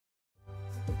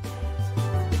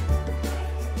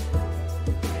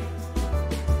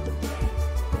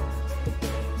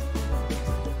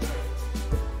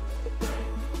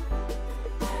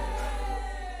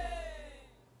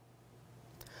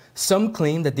Some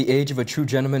claim that the age of a true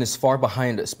gentleman is far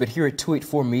behind us, but here at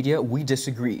 284 Media, we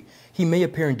disagree. He may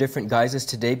appear in different guises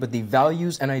today, but the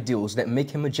values and ideals that make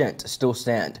him a gent still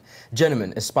stand.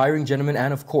 Gentlemen, aspiring gentlemen,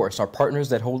 and of course, our partners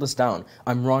that hold us down.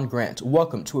 I'm Ron Grant.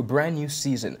 Welcome to a brand new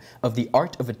season of The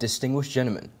Art of a Distinguished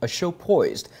Gentleman, a show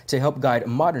poised to help guide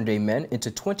modern-day men into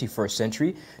 21st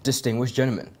century distinguished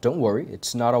gentlemen. Don't worry,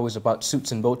 it's not always about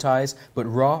suits and bow ties, but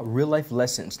raw, real-life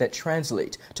lessons that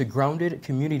translate to grounded,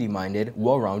 community-minded,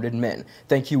 well-rounded men.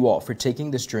 Thank you all for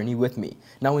taking this journey with me.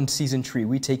 Now in Season 3,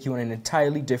 we take you on an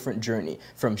entirely different journey.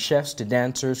 From chefs to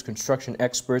dancers, construction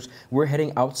experts, we're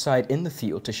heading outside in the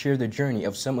field to share the journey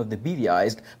of some of the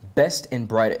BVI's best and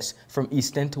brightest. From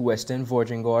East End to West End,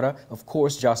 Virgin Gorda, of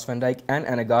course, Jos Van Dyke and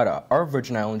Anegada, our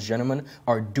Virgin Islands gentlemen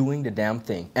are doing the damn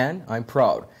thing, and I'm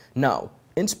proud. Now,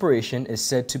 inspiration is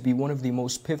said to be one of the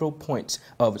most pivotal points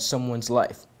of someone's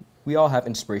life. We all have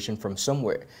inspiration from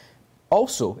somewhere.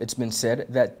 Also, it's been said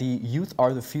that the youth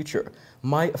are the future.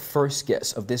 My first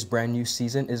guest of this brand new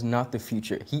season is not the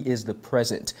future. He is the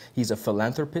present. He's a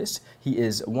philanthropist. He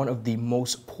is one of the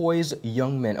most poised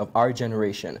young men of our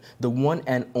generation, the one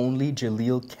and only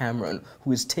Jaleel Cameron,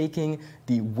 who is taking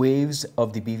the waves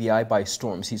of the BVI by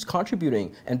storms. He's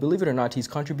contributing, and believe it or not, he's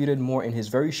contributed more in his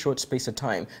very short space of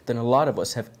time than a lot of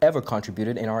us have ever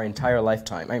contributed in our entire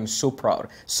lifetime. I am so proud,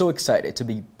 so excited to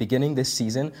be beginning this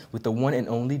season with the one and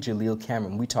only Jaleel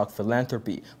Cameron. We talk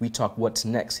philanthropy. We talk what's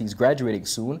next. He's graduating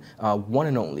soon. One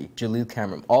and only Jaleel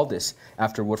Cameron. All this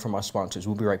after a word from our sponsors.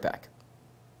 We'll be right back.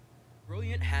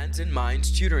 Brilliant Hands and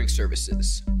Minds Tutoring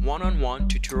Services, one-on-one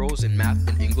tutorials in math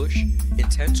and English,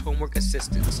 intense homework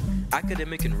assistance,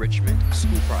 academic enrichment,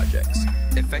 school projects,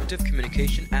 effective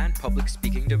communication and public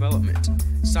speaking development,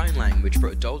 sign language for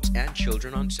adults and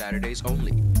children on Saturdays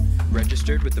only.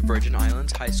 Registered with the Virgin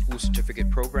Islands High School Certificate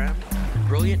Program,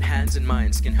 Brilliant Hands and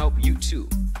Minds can help you too.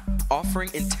 Offering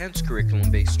intense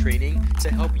curriculum-based training to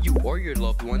help you or your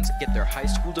loved ones get their high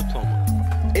school diploma.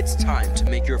 It's time to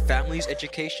make your family's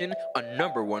education a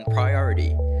 #1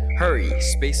 priority. Hurry,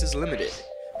 space is limited.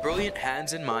 Brilliant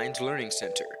Hands and Minds Learning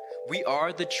Center. We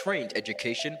are the trained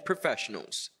education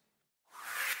professionals.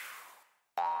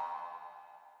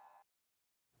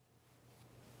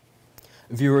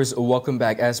 Viewers, welcome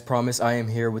back. As promised, I am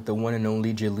here with the one and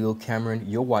only Jaleel Cameron.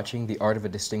 You're watching The Art of a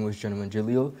Distinguished Gentleman.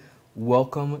 Jaleel,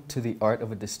 welcome to The Art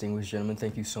of a Distinguished Gentleman.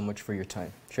 Thank you so much for your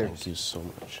time. Cheers. Thank you so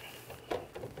much.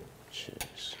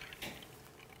 Cheers.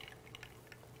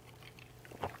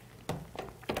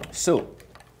 So,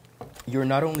 you're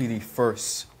not only the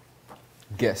first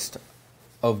guest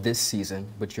of this season,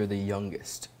 but you're the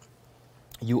youngest.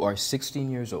 You are 16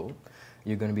 years old.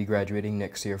 You're going to be graduating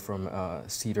next year from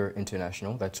Cedar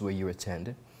International. That's where you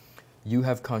attend. You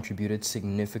have contributed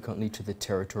significantly to the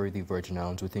territory of the Virgin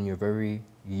Islands within your very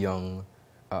young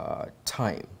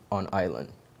time on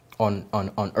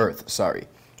Earth. Sorry.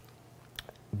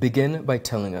 Begin by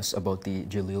telling us about the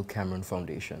Jaleel Cameron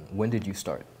Foundation. When did you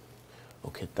start?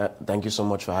 Okay, thank you so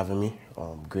much for having me.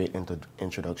 Great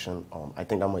introduction. I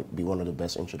think that might be one of the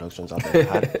best introductions I've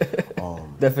ever had.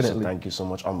 Definitely. So thank you so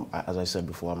much. As I said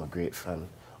before, I'm a great fan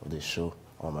of this show.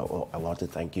 I want to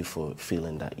thank you for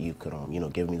feeling that you could,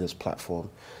 give me this platform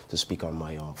to speak on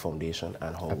my foundation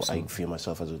and how I feel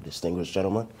myself as a distinguished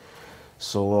gentleman.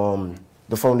 So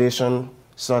the foundation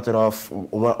started off.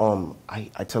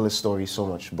 I tell this story so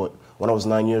much, but when I was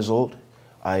 9 years old,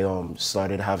 I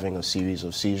started having a series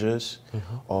of seizures.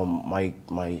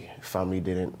 My family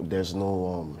didn't. There's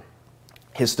no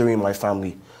history in my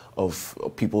family of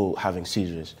people having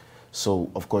seizures. So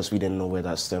of course we didn't know where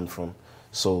that stemmed from.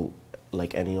 So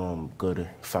like any good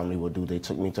family would do, they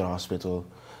took me to the hospital.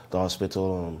 The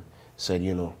hospital said,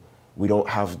 we don't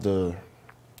have the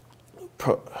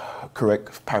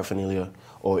correct paraphernalia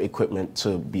or equipment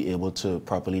to be able to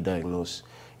properly diagnose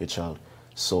your child.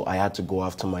 So I had to go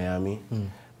off to Miami,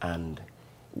 and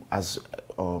as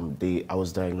I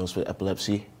was diagnosed with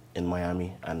epilepsy in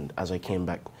Miami, and as I came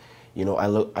back,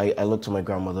 I looked to my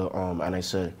grandmother and I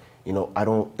said, I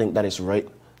don't think that it's right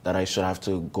that I should have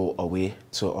to go away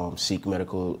to seek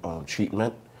medical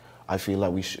treatment. I feel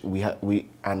like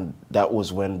and that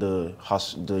was when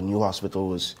the new hospital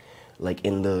was like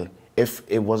if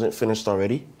it wasn't finished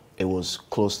already, it was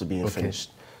close to being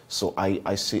finished. So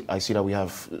I see that we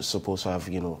have supposed to have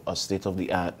a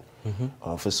state-of-the-art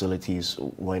facilities.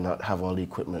 Why not have all the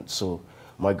equipment? So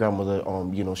my grandmother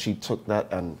she took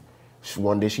that, and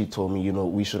one day she told me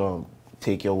we should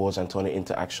take your words and turn it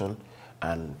into action.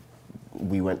 And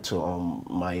we went to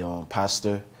my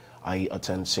pastor. I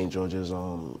attend St. George's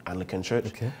Anglican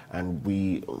Church,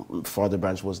 and Father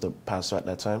Branch was the pastor at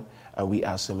that time, and we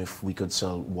asked him if we could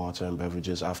sell water and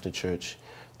beverages after church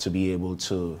to be able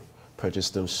to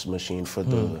purchased this machine for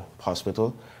the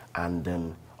hospital, and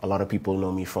then a lot of people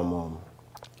know me from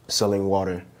selling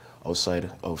water outside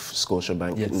of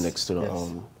Scotiabank next to the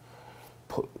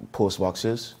post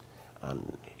boxes,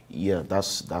 and yeah,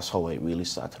 that's how I really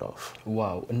started off.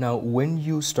 Wow. Now, when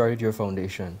you started your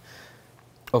foundation,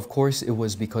 of course, it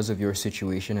was because of your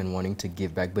situation and wanting to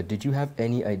give back, but did you have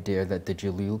any idea that the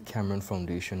Jaleel Cameron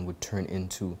Foundation would turn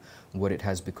into what it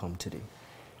has become today?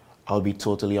 I'll be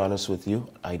totally honest with you.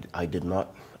 I did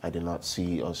not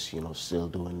see us, still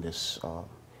doing this.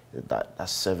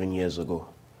 That's 7 years ago.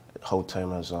 How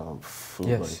time has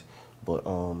flew by. But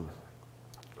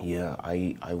yeah,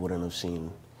 I wouldn't have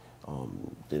seen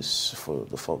this for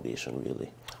the foundation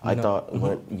really. I thought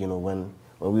when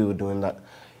we were doing that,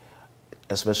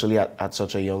 especially at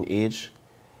such a young age,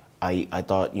 I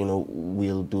thought,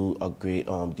 we'll do a great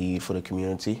deed for the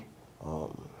community.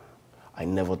 I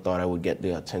never thought I would get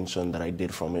the attention that I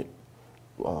did from it,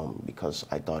 because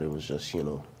I thought it was just,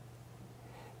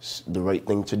 the right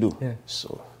thing to do. Yeah.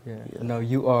 So, yeah. Now,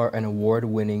 you are an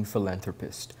award-winning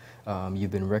philanthropist. You've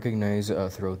been recognized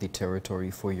throughout the territory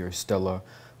for your stellar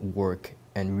work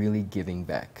and really giving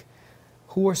back.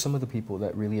 Who are some of the people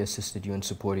that really assisted you and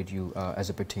supported you as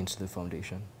it pertains to the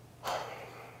foundation?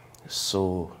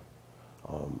 So,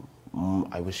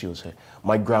 I wish she was here.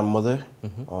 My grandmother,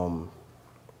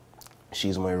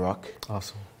 she's my rock.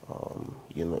 Awesome.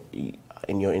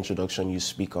 In your introduction, you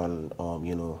speak on,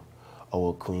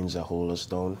 our queens that hold us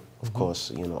down. Of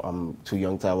course, I'm too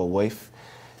young to have a wife.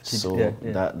 So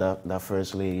that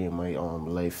first lady in my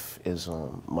life is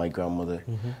my grandmother,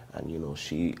 and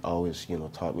she always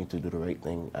taught me to do the right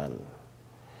thing, and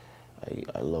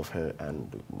I love her.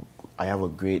 And I have a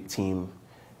great team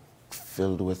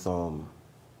filled with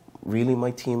really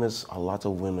my team is a lot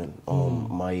of women.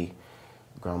 My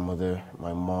grandmother,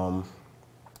 my mom.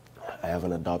 I have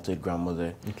an adopted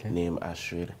grandmother named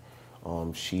Astrid.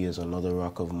 She is another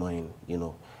rock of mine.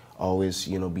 Always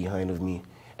behind of me.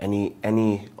 Any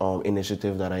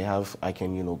initiative that I have, I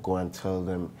can go and tell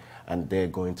them, and they're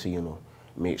going to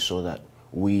make sure that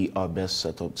we are best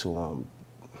set up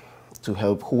to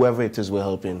help whoever it is we're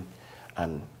helping,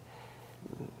 and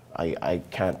I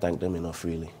can't thank them enough,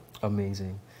 really.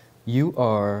 Amazing. You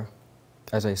are,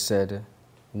 as I said,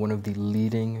 one of the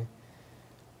leading,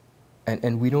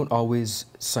 and we don't always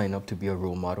sign up to be a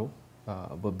role model,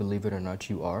 but believe it or not,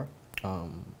 you are.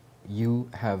 You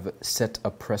have set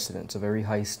a precedent, a very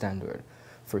high standard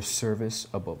for service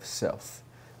above self.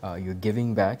 You're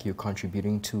giving back, you're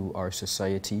contributing to our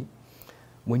society.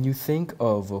 When you think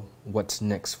of what's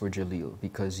next for Jaleel,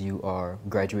 because you are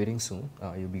graduating soon,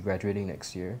 you'll be graduating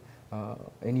next year,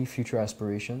 any future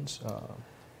aspirations?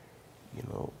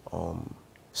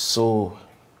 So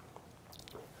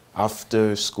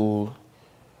after school,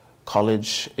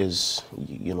 college is,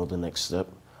 the next step.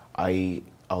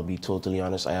 I'll be totally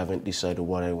honest, I haven't decided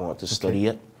what I want to study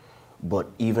yet. But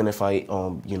even if I,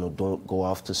 don't go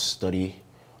off to study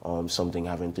something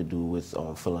having to do with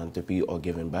philanthropy or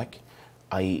giving back,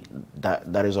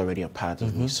 that is already a part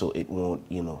of me, so it won't,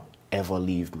 ever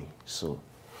leave me. So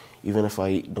even if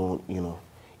I don't,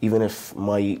 even if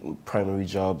my primary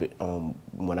job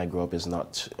when I grow up is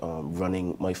not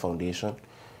running my foundation,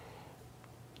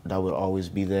 that will always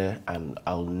be there, and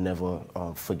I'll never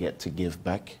forget to give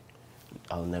back.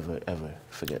 I'll never, ever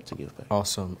forget to give back.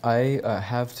 Awesome. I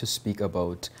have to speak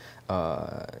about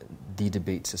the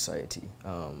Debate Society.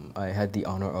 I had the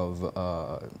honor of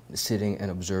sitting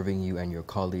and observing you and your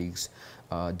colleagues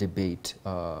debate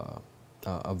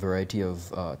a variety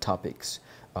of topics,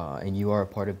 and you are a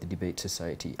part of the Debate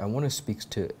Society. I want to speak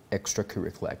to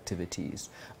extracurricular activities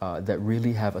that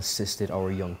really have assisted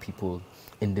our young people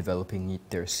in developing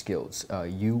their skills.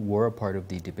 You were a part of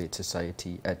the Debate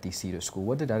Society at the Cedar School.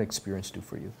 What did that experience do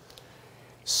for you?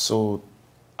 So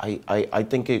I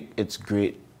think it's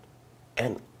great,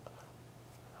 and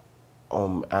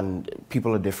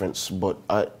people are different, but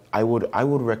I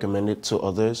would recommend it to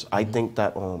others. I think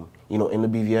that in the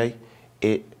BVI,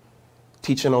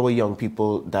 teaching our young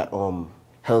people that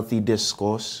healthy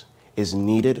discourse is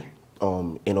needed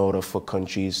in order for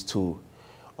countries to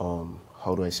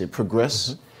how do I say,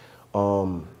 progress.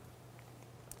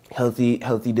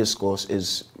 Healthy discourse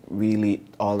is really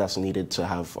all that's needed to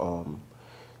have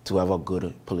a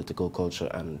good political culture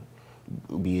and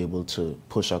be able to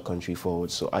push our country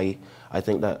forward. So I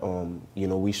think that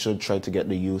we should try to get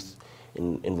the youth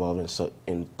involved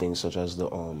in things such as the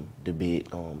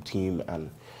debate team,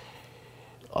 and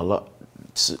a lot.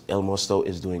 Elmore Stout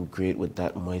is doing great with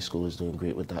that. My school is doing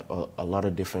great with that. A lot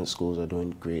of different schools are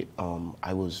doing great.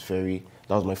 That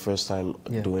was my first time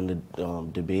doing the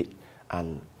debate,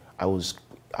 and I was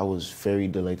I was very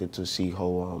delighted to see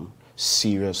how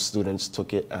serious students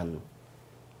took it, and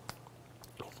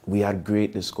we had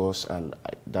great discourse, and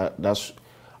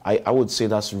I would say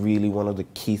that's really one of the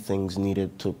key things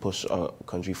needed to push our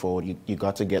country forward. You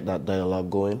got to get that dialogue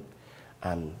going,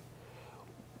 and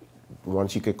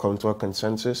once you could come to a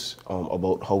consensus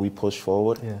about how we push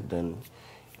forward, then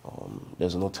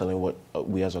there's no telling what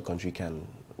we as a country can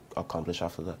accomplish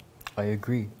after that. I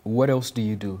agree. What else do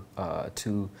you do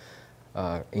to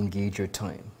engage your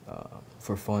time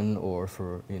for fun or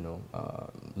for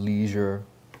leisure?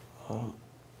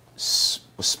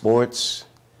 Sports.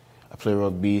 I play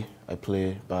rugby. I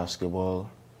play basketball.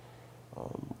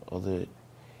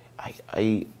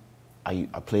 I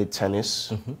played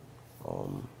tennis.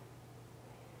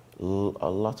 A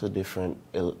lot of different,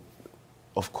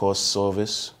 of course,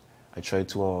 service. I try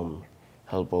to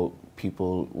help out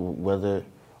people, whether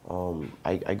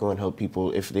I go and help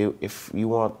people if you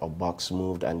want a box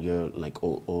moved and you're like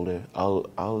older,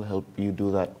 I'll help you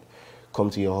do that. Come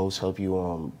to your house, help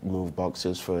you move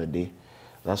boxes for a day.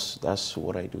 That's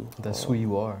what I do. That's who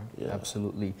you are. Yeah.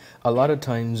 Absolutely. A lot of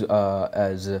times,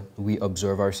 as we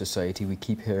observe our society, we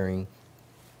keep hearing,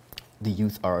 "The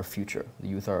youth are our future. The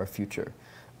youth are our future."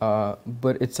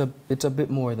 But it's a bit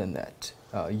more than that.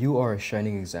 You are a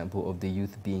shining example of the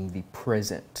youth being the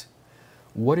present.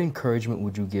 What encouragement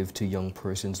would you give to young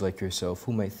persons like yourself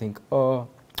who might think, "Oh,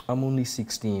 I'm only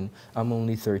 16, I'm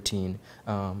only 13,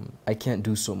 I can't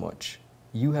do so much"?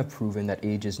 You have proven that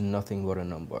age is nothing but a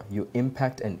number. Your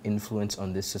impact and influence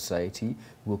on this society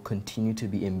will continue to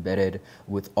be embedded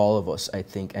with all of us, I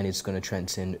think, and it's going to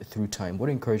transcend through time. What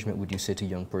encouragement would you say to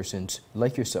young persons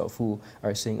like yourself who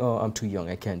are saying, "Oh, I'm too young,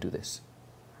 I can't do this"?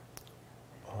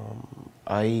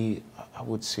 I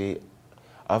would say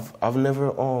I've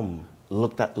never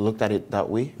looked at it that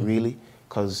way, really,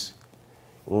 because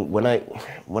when I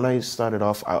started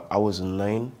off, I was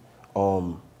 9.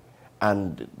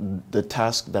 And the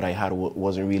task that I had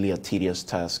wasn't really a tedious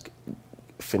task.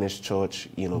 Finish church,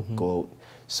 go out,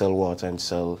 sell water and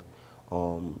sell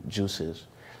juices.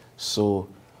 So,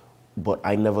 but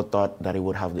I never thought that it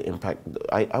would have the impact.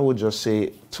 I would just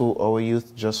say to our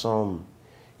youth, just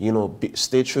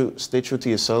stay true to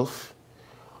yourself.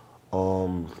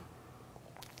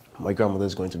 My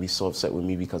grandmother's going to be so upset with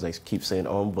me because I keep saying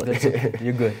but that's okay.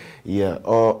 You're good. Yeah.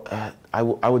 I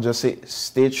would just say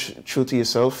stay true to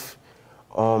yourself.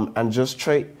 And just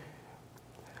try.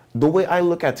 The way I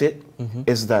look at it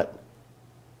is that,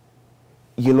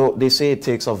 they say it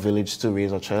takes a village to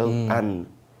raise a child, and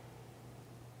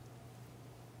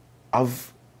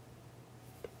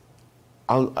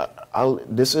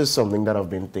this is something that I've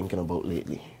been thinking about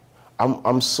lately.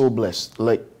 I'm so blessed.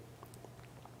 Like,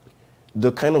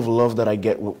 the kind of love that I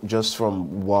get just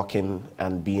from walking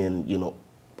and being,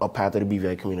 a part of the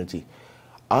BVI community.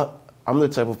 I'm the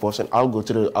type of person, I'll go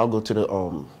to the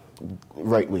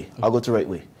right way. I'll go to right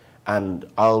way, and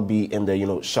I'll be in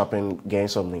there, shopping, getting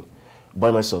something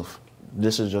by myself.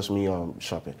 This is just me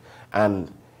shopping.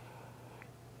 And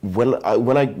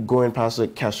when I go in past the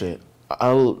cashier,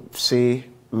 I'll say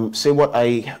what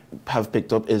I have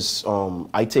picked up is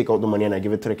I take out the money and I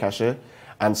give it to the cashier,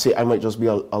 and say I might just be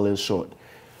a little short.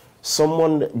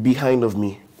 Someone behind of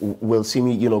me will see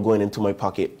me, going into my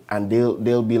pocket, and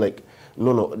they'll be like,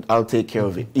 no, I'll take care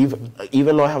of it.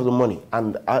 Even though I have the money.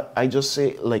 And I just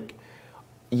say, like,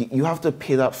 you have to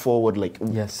pay that forward. Like,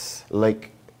 yes.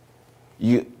 Like,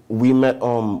 we met,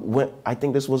 when, I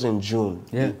think this was in June.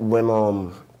 Yeah. When,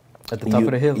 at the top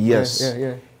of the hill. Yes.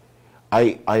 Yeah.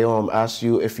 I asked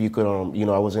you if you could,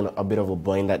 I was in a bit of a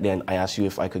bind that day, and I asked you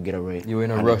if I could get a ride. You were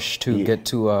in a rush to get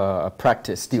to a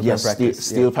practice, steel pan practice.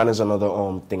 Steel pan is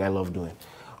another thing I love doing.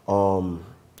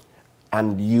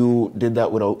 And you did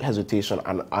that without hesitation,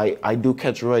 and I do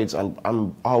catch rides, and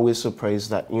I'm always surprised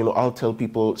that, I'll tell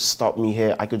people, stop me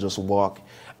here, I could just walk,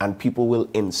 and people will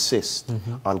insist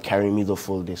on carrying me the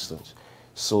full distance.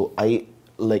 So I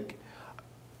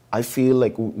feel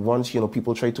like once,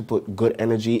 people try to put good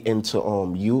energy into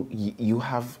you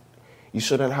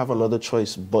shouldn't have another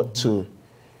choice but to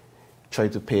try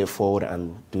to pay it forward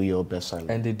and do your best.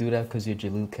 And they do that because you're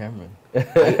Jaleel Cameron.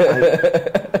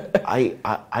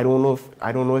 I don't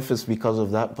know if it's because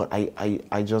of that, but I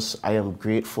am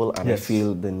grateful, and I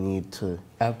feel the need to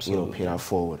pay that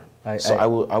forward. I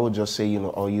would just say,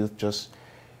 our youth,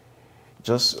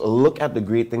 just look at the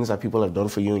great things that people have done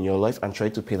for you in your life and try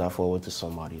to pay that forward to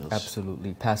somebody else.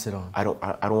 Absolutely, pass it on. I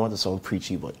don't want to sound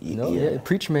preachy, but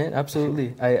preach, man.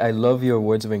 Absolutely. I love your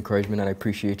words of encouragement, and I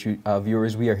appreciate you,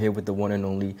 viewers. We are here with the one and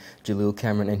only Jaleel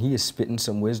Cameron, and he is spitting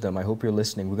some wisdom. I hope you're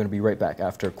listening. We're going to be right back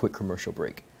after a quick commercial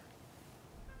break.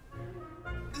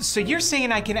 So you're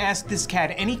saying I can ask this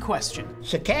cat any question?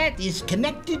 The cat is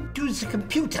connected to the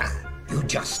computer. You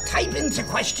just type in the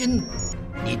question,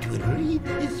 it will read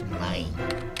his mind.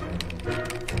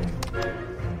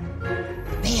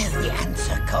 There's the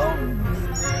answer code.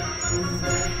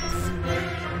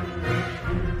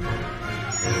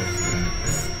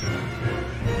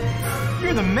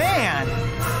 You're the man!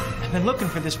 I've been looking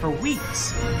for this for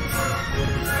weeks.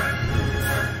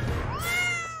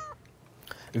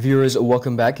 Viewers,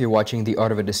 welcome back. You're watching The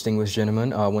Art of a Distinguished Gentleman.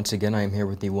 Once again, I am here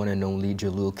with the one and only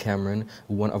Jaleel Cameron,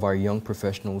 one of our young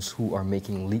professionals who are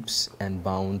making leaps and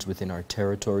bounds within our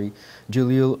territory.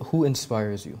 Jaleel, who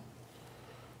inspires you?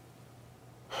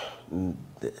 And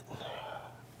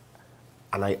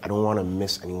I don't want to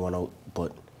miss anyone out,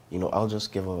 but, you know, I'll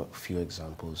just give a few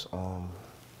examples.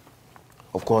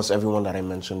 Of course, everyone that I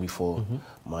mentioned before,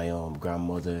 my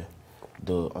grandmother,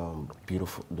 the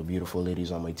beautiful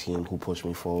ladies on my team who pushed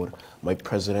me forward. My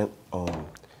president,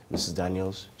 Mrs.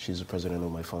 Daniels, she's the president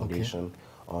of my foundation.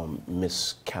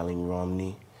 Miss Calling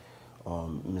Romney,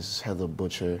 Mrs. Heather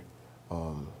Butcher,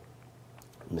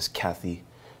 Miss Kathy,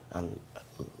 and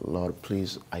Lord,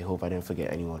 please, I hope I didn't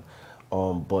forget anyone.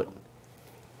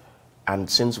 And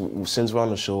since we're on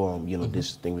the show, you know,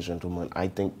 distinguished gentleman, I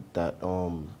think that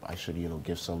I should, you know,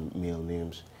 give some male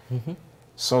names.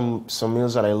 Some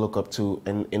males that I look up to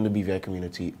in the BVI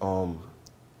community.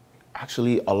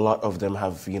 Actually, a lot of them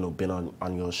have, you know, been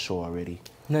on your show already.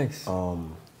 Nice.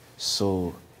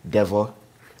 So Deva,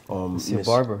 Mr.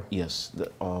 Barber. Yes.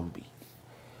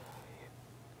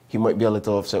 He might be a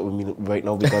little upset with me right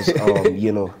now because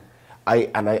you know.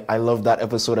 I love that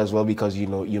episode as well because, you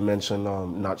know, you mentioned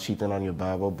not cheating on your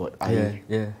Bible, but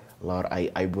Lord,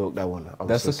 I broke that one.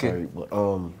 That's so okay. sorry. But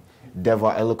Deva,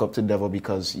 I look up to Deva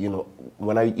because, you know,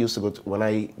 when I go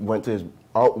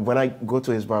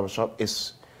to his barbershop,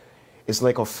 it's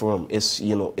like a firm. It's,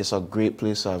 you know, it's a great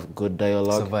place to have good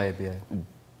dialogue. It's a vibe, yeah.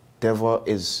 Deva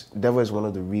is one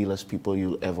of the realest people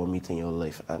you'll ever meet in your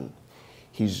life, and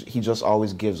he just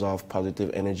always gives off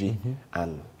positive energy,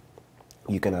 and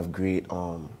you can have great,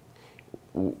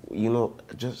 you know,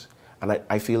 and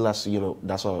I feel that's, you know,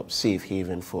 that's a safe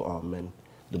haven for men,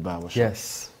 the barbershop.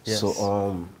 Yes.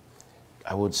 So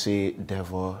I would say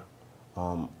Deva.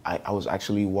 I was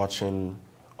actually watching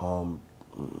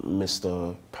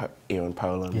Mr. Aaron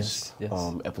Parolan's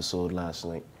episode last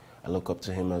night. I look up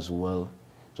to him as well.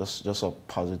 Just a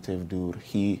positive dude.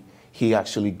 He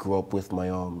actually grew up with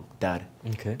my dad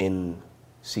in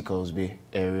Seacoast Bay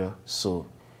area, so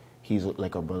he's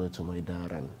like a brother to my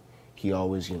dad, and he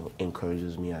always, you know,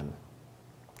 encourages me, and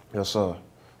just a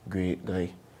great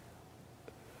guy.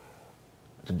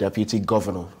 The deputy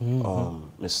governor,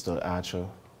 Mr. Archer.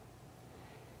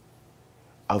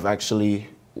 I've actually,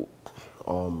 a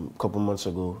couple months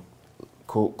ago,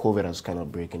 COVID has kind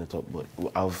of breaking it up, but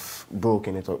I've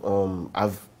broken it up.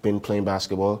 I've been playing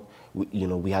basketball. You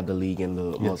know, we had the league in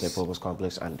the multi-purpose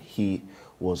complex, and he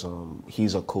was,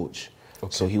 he's a coach.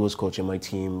 So he was coaching my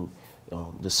team,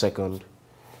 the second.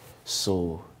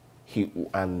 So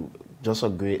and just a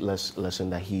great lesson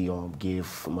that he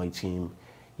gave my team,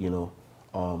 you know,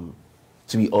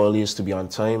 to be early is to be on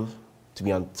time. To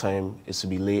be on time is to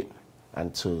be late,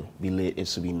 and to be late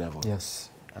is to be never. Yes.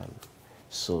 And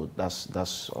so that's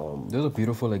those are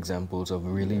beautiful examples of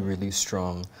really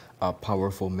strong,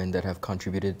 powerful men that have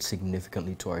contributed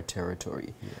significantly to our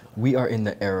territory. We are in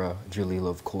the era, Jaleel,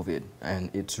 of COVID, and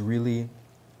it's really,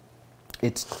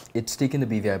 it's taken the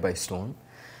BVI by storm.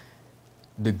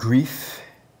 The grief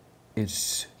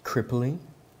is crippling.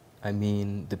 I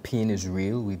mean, the pain is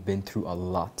real. We've been through a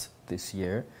lot this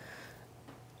year.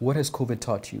 What has COVID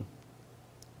taught you?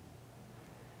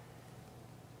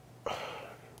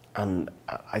 And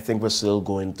I think we're still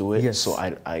going through it. Yes. So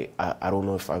I don't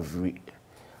know if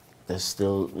there's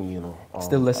still, you know,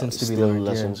 still lessons to be learned. Still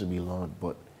lessons to be learned,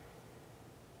 but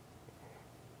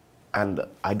and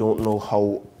I don't know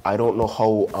how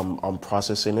I'm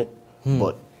processing it,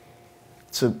 but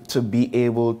to be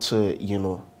able to, you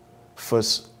know,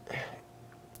 first,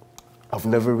 I've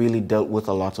never really dealt with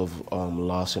a lot of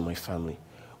loss in my family,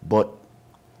 but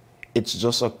it's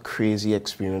just a crazy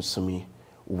experience to me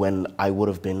when I would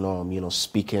have been, you know,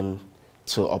 speaking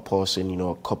to a person, you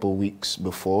know, a couple weeks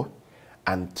before,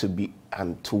 and to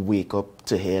wake up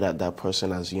to hear that that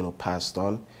person has, you know, passed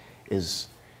on, is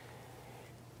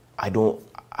I don't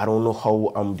know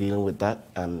how I'm dealing with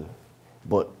that,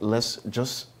 but I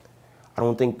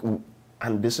don't think,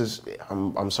 and this is,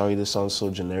 I'm sorry this sounds so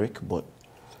generic, but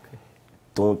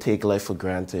don't take life for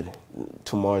granted.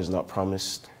 Tomorrow is not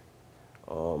promised,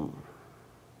 and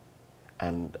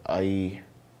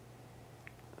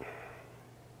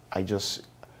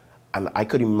and I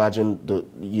could imagine the,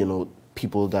 you know,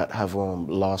 people that have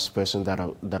lost persons that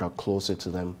are closer to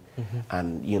them,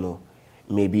 and you know,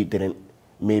 maybe didn't,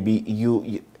 maybe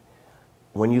you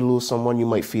when you lose someone, you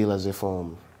might feel as if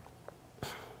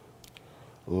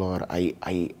Lord,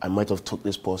 I might have took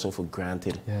this person for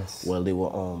granted while they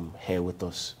were here with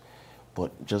us.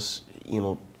 But just, you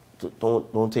know,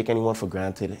 don't take anyone for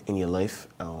granted in your life.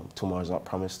 Tomorrow's not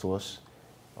promised to us.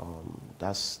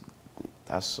 That's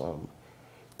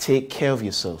take care of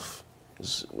yourself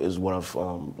is what I've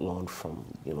learned from,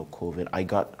 you know, COVID. I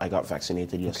got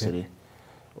vaccinated yesterday,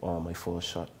 my first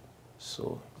shot.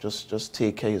 So just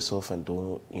take care of yourself and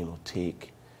don't, you know,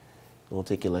 don't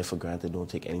take your life for granted. Don't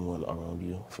take anyone around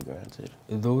you for granted.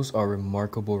 Those are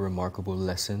remarkable, remarkable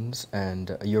lessons.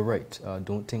 And you're right.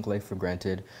 Don't take life for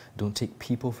granted. Don't take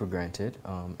people for granted.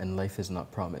 And life is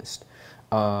not promised.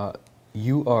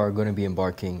 You are going to be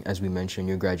embarking, as we mentioned,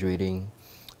 you're graduating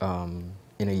in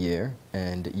a year.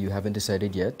 And you haven't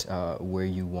decided yet where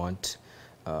you want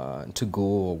to go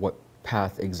or what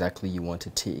path exactly you want to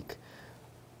take.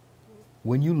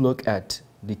 When you look at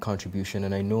the contribution,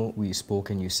 and I know we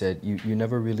spoke and you said you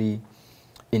never really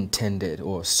intended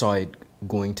or saw it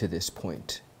going to this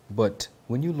point, but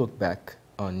when you look back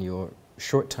on your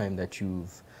short time that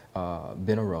you've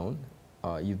been around,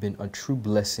 you've been a true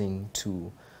blessing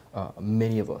to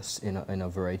many of us in a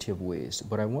variety of ways.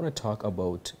 But I want to talk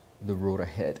about the road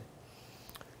ahead.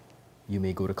 You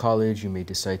may go to college, you may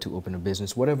decide to open a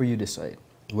business, whatever you decide,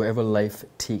 wherever life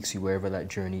takes you, wherever that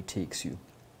journey takes you.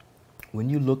 When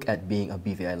you look at being a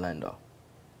BV Islander,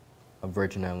 a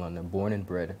Virgin Islander, born and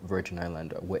bred Virgin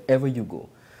Islander, wherever you go,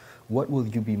 what will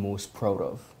you be most proud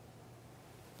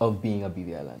of being a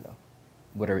BV Islander?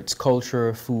 Whether it's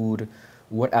culture, food,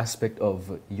 what aspect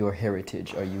of your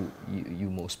heritage are you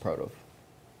most proud of?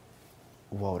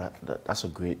 Wow, that's a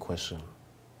great question.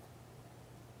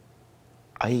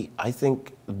 I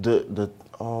think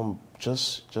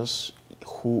just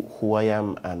who I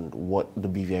am and what the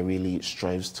BVI really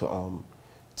strives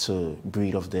to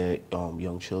breed of their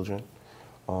young children.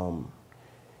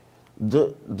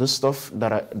 The stuff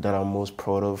that I'm most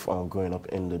proud of growing up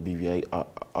in the BVI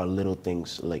are little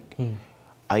things like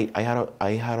I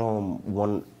had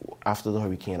one after the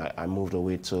hurricane. I moved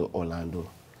away to Orlando,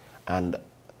 and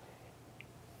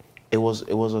it was a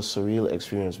surreal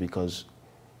experience because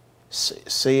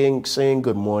saying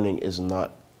good morning is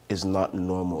not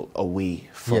normal away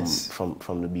from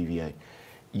the BVI.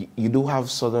 You do have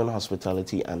Southern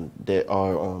hospitality, and there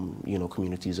are you know,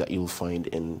 communities that you'll find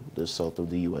in the south of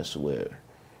the U.S. where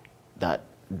that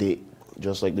they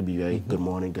just like the BVI, good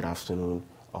morning, good afternoon,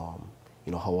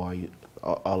 you know, how are you,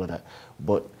 all of that.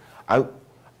 But I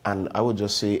would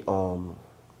just say,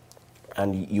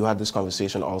 and you had this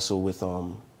conversation also with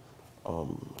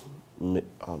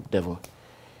Deva.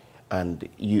 And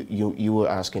you were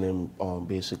asking him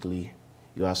basically,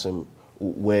 you asked him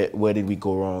where did we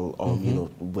go wrong, you know,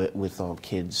 with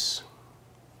kids.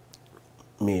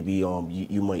 Maybe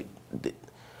you might,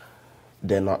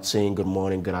 they're not saying good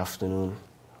morning, good afternoon,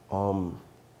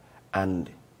 and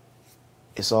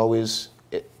it's always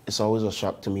a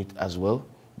shock to me as well,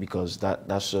 because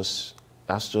that's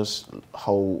just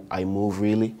how I move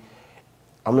really.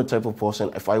 I'm the type of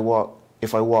person, if I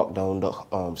walk down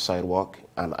the sidewalk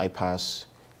and I pass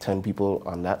 10 people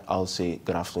on that, I'll say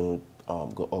good afternoon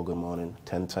or good morning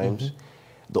 10 times.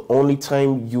 The only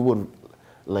time you would,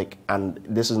 like, and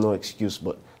this is no excuse,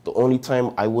 but the only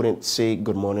time I wouldn't say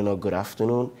good morning or good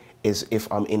afternoon is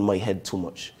if I'm in my head too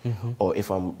much or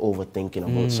if I'm overthinking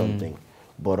about something.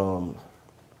 But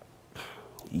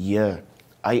yeah,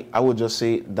 I would just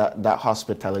say that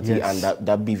hospitality and that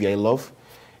BVI love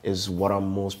is what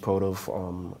I'm most proud of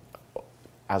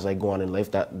as I go on in life,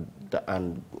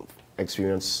 and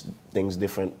experience things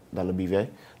different than the BVI.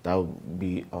 That would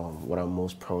be what I'm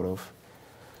most proud of.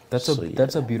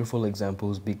 That's a beautiful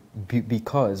example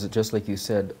because, just like you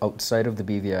said, outside of the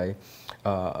BVI,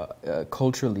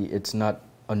 culturally, it's not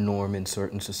a norm in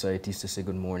certain societies to say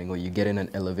good morning, or you get in an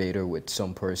elevator with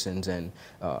some persons and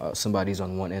somebody's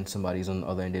on one end, somebody's on the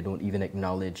other, and they don't even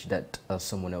acknowledge that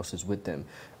someone else is with them.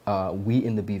 We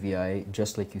in the BVI,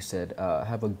 just like you said,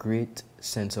 have a great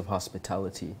sense of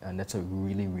hospitality, and that's a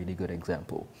really, really good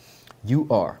example. You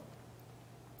are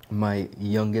my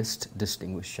youngest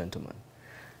distinguished gentleman.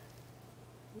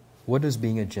 What does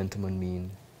being a gentleman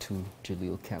mean to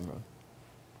Jaleel Cameron?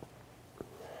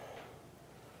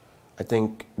 I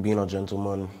think being a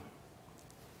gentleman,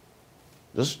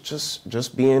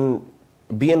 just being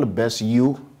the best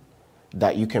you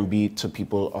that you can be to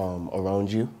people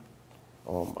around you.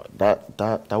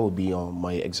 That would be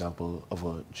my example of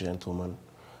a gentleman.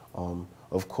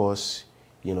 Of course,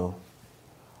 you know,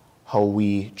 how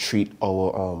we treat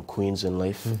our queens in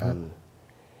life and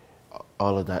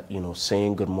all of that, you know,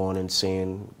 saying good morning,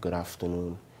 saying good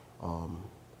afternoon,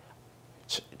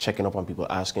 checking up on people,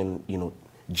 asking, you know,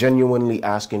 genuinely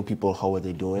asking people how are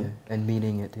they doing. Yeah, and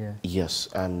meaning it, yeah. Yes,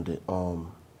 and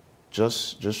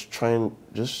just trying,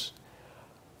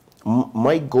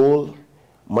 my goal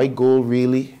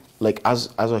really, like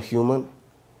as a human,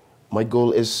 my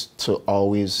goal is to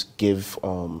always give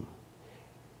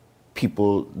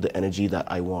people the energy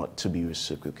that I want to be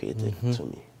reciprocated to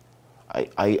me.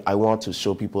 I want to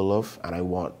show people love, and I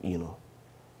want, you know,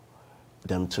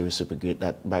 them to reciprocate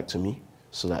that back to me,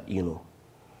 so that, you know,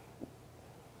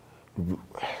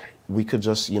 we could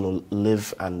just, you know,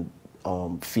 live and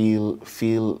feel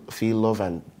love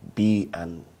and be,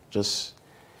 and just,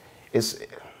 it's,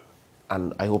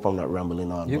 and I hope I'm not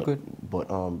rambling on. You're good. But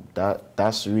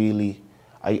that's really,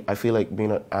 I feel like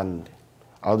being a, and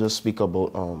I'll just speak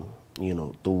about you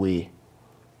know, the way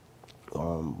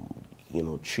you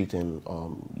know, treating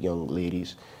young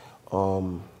ladies,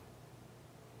 you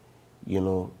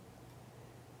know,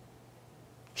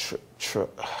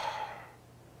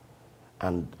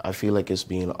 and I feel like it's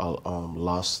being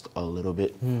lost a little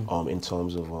bit in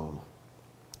terms of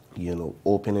you know,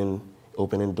 opening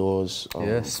doors.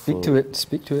 Yeah, speak to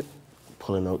it.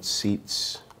 Pulling out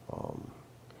seats,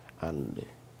 and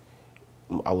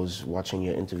I was watching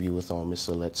your interview with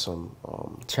Mr. Letsom.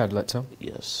 Chad Letsom.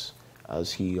 Yes,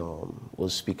 as he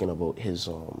was speaking about him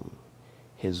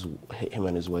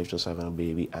and his wife just having a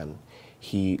baby, and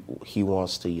he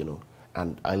wants to, you know,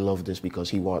 and I love this because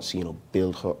he wants to, you know,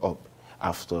 build her up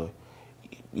after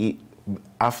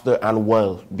and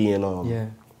while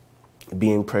being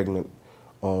being pregnant,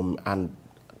 and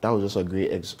that was just a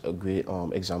great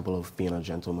example of being a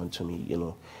gentleman to me.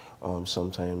 You know,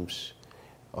 sometimes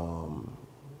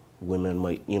women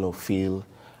might, you know, feel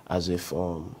as if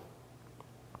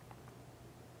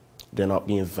they're not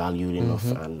being valued enough,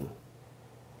 and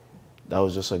that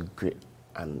was just a great,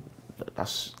 and that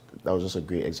was just a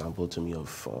great example to me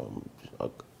of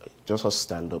just a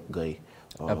stand-up guy,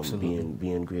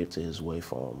 being great to his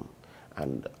wife,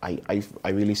 and I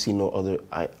really see no other.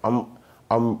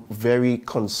 I'm very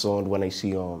concerned when I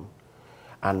see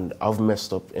and I've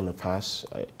messed up in the past.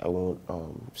 I won't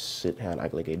sit here and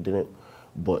act like I didn't,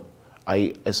 but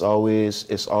it's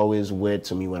always weird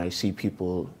to me when I see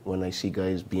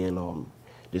guys being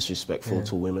disrespectful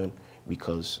to women,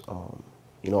 because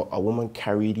you know, a woman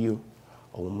carried you,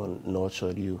 a woman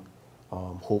nurtured you,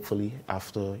 hopefully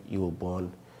after you were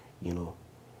born, you know,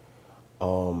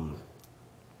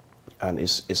 and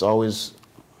it's always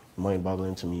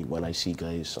mind-boggling to me when I see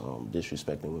guys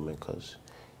disrespecting women, because,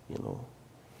 you know,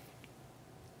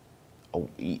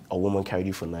 a woman carried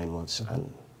you for 9 months,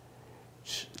 and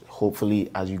hopefully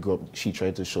as you grow up, she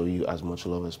tried to show you as much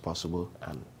love as possible.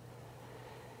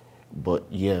 But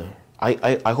yeah,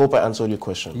 I hope I answered your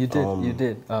question. You did. You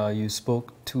did. You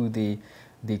spoke to the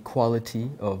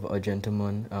quality of a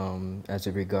gentleman as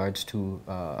it regards to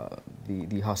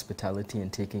the hospitality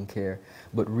and taking care.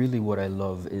 But really, what I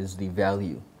love is the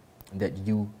value that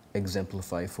you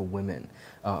exemplify for women,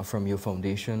 from your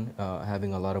foundation,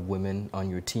 having a lot of women on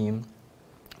your team,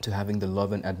 to having the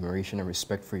love and admiration and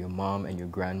respect for your mom and your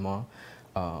grandma.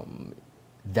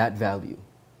 That value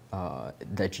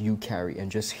that you carry,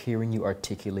 and just hearing you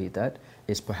articulate that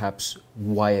is perhaps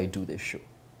why I do this show.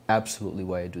 Absolutely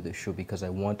why I do this show, because I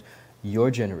want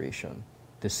your generation,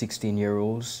 the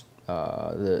 16-year-olds,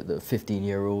 the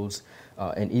 15-year-olds,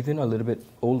 and even a little bit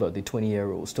older, the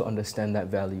 20-year-olds, to understand that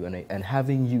value. And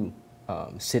having you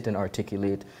sit and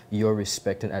articulate your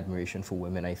respect and admiration for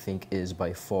women, I think is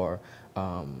by far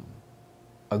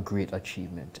a great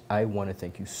achievement. I want to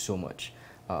thank you so much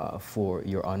for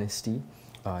your honesty,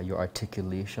 your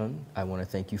articulation. I want to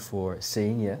thank you for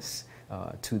saying yes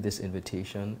to this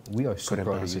invitation. We are so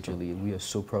proud of you, Jaleel. We are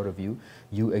so proud of you.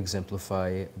 You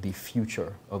exemplify the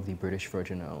future of the British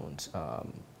Virgin Islands,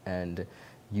 and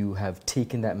you have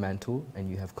taken that mantle and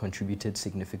you have contributed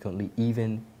significantly,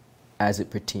 even as it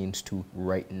pertains to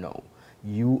right now.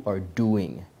 You are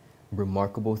doing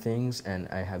remarkable things, and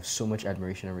I have so much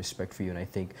admiration and respect for you, and I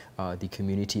think the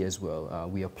community as well.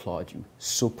 We applaud you.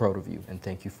 So proud of you, and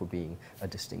thank you for being a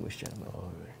distinguished gentleman.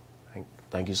 All right.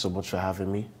 Thank you so much for having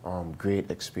me.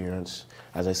 Great experience.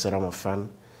 As I said, I'm a fan,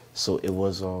 so it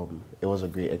was a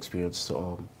great experience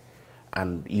to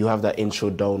and you have that intro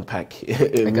down pack.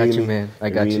 I got you, man. I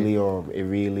got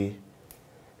you.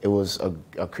 It was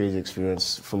a crazy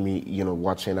experience for me, you know,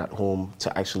 watching at home,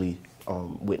 to actually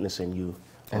witnessing you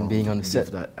and being on the set.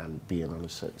 And being on the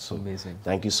set. So amazing.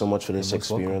 Thank you so much for this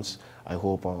experience. I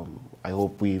hope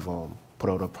we've put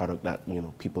out a product that, you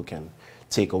know, people can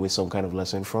take away some kind of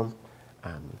lesson from.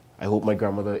 And I hope my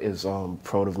grandmother is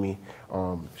proud of me.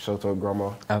 Shout out,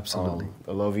 Grandma. Absolutely.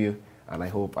 I love you, and I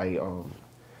hope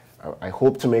I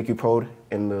hope to make you proud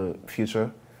in the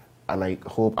future, and I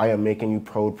hope I am making you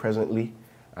proud presently,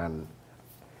 and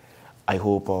I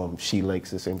hope she likes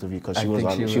this interview because she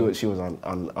was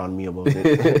on me about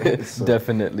it. So,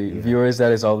 Definitely. yeah. Viewers,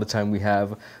 that is all the time we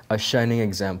have. A shining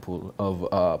example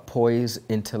of poise,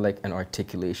 intellect, and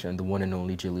articulation, the one and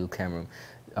only Jaleel Cameron.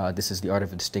 This is The Art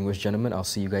of a Distinguished Gentleman. I'll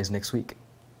see you guys next week.